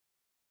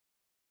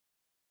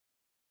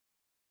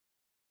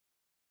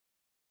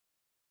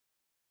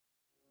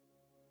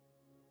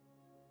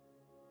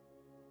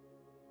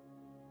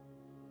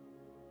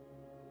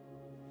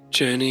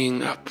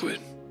journeying upward,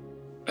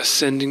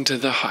 ascending to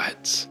the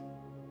heights.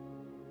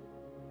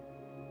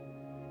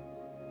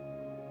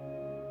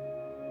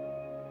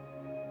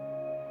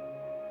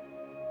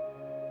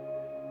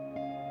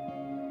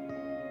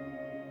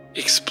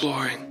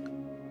 Exploring,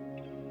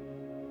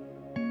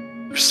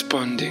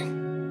 responding,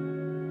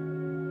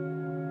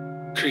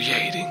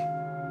 creating.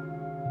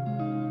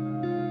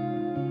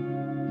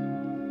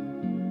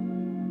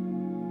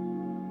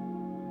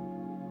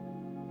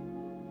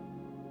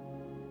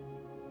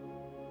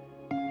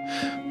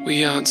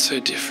 We aren't so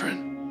different.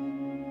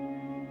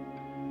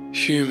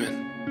 Human,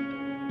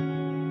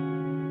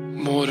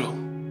 mortal,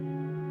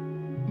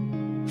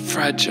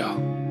 fragile.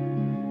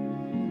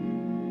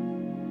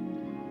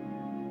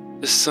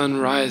 The sun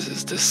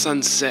rises, the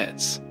sun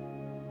sets.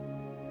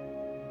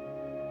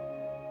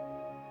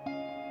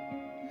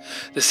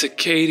 The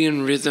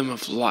circadian rhythm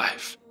of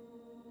life.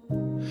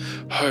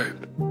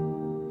 Hope,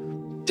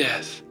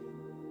 death,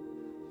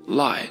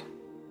 light,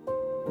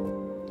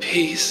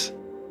 peace,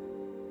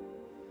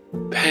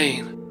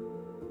 pain,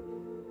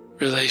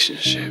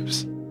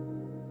 relationships,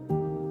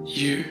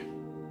 you,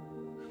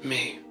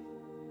 me.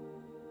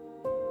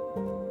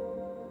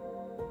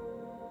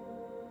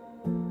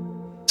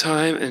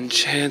 Time and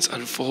chance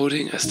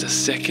unfolding as the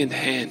second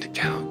hand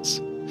counts.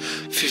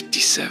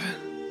 57,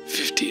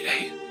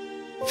 58,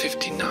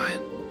 59.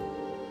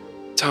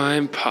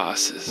 Time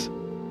passes.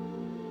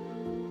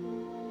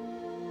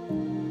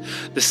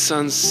 The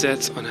sun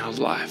sets on our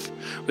life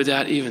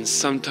without even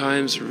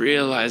sometimes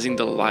realizing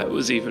the light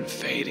was even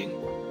fading.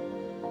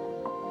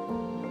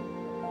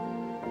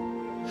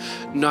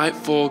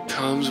 Nightfall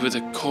comes with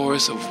a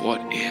chorus of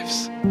what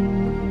ifs.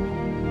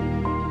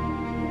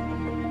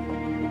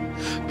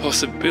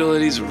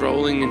 Possibilities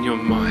rolling in your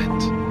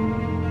mind.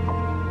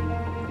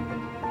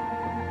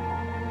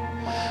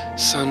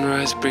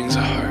 Sunrise brings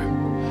a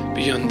hope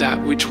beyond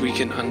that which we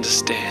can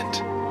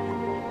understand.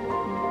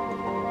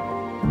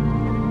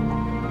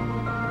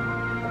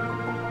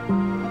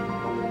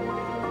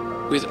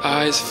 With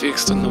eyes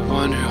fixed on the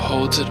one who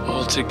holds it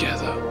all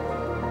together.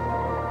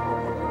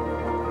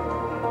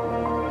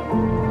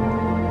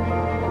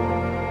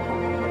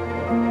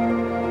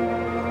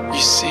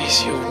 You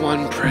seize your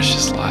one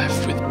precious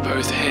life with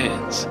both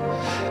hands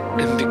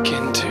and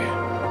begin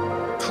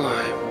to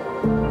climb.